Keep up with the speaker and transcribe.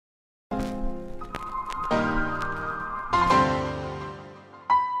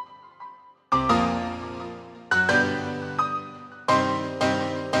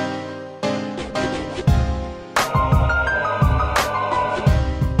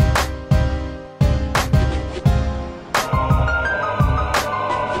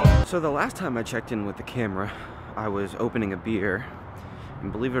the last time I checked in with the camera, I was opening a beer,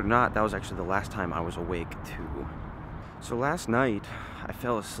 and believe it or not, that was actually the last time I was awake too. So last night, I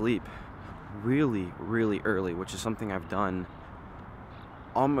fell asleep really, really early, which is something I've done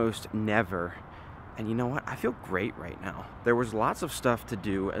almost never. And you know what? I feel great right now. There was lots of stuff to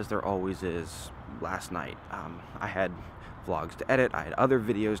do, as there always is, last night. I had vlogs to edit, I had other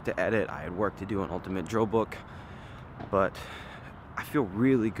videos to edit, I had work to do on Ultimate Drill Book, but I feel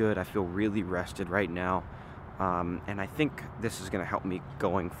really good. I feel really rested right now, and I think this is going to help me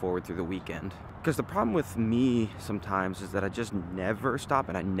going forward through the weekend. Because the problem with me sometimes is that I just never stop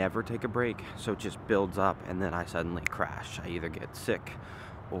and I never take a break, so it just builds up and then I suddenly crash. I either get sick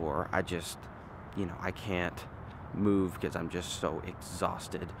or I just, you know, I can't move because I'm just so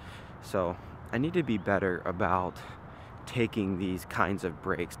exhausted. So I need to be better about taking these kinds of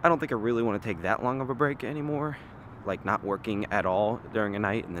breaks. I don't think I really want to take that long of a break anymore, like not working at all during a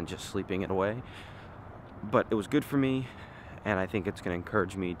night and then just sleeping it away. But it was good for me, and I think it's going to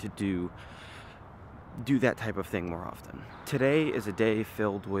encourage me to do that type of thing more often. Today is a day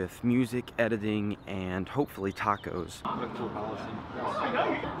filled with music, editing, and hopefully tacos.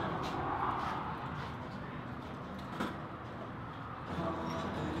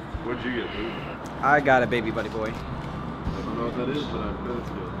 What'd you get, dude? I got a baby buddy boy. I don't know what that is, but I bet it's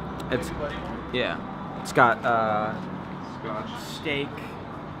good. It's, yeah. It's got Scotch. steak,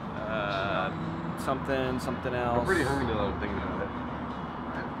 something else. I'm pretty hungry now that I'm thinking about it.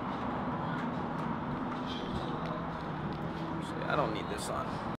 I don't need this on.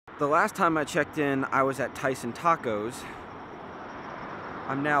 The last time I checked in, I was at Tyson Tacos.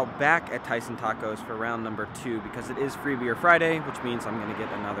 I'm now back at Tyson Tacos for round number 2 because it is Free Beer Friday, which means I'm gonna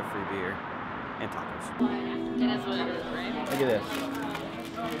get another free beer and tacos. It is what it is, right? Look at this.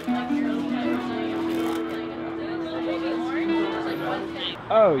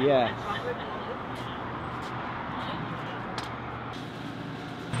 Oh yeah.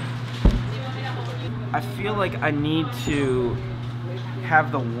 I feel like I need to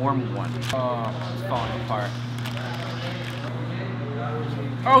have the warm one. Oh, it's falling apart.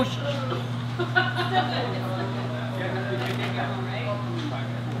 Oh,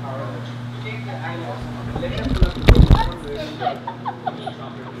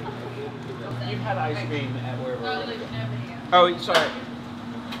 You've had ice cream at wherever. Oh, sorry.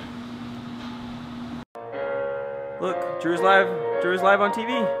 Look, Drew's live on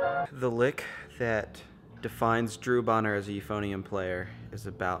TV. The lick that defines Drew Bonner as a euphonium player is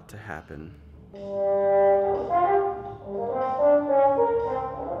about to happen.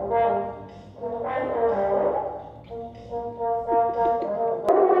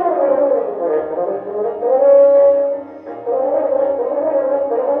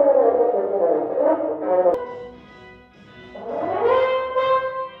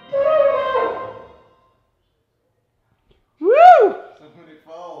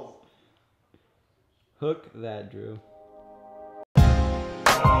 Hook that, Drew.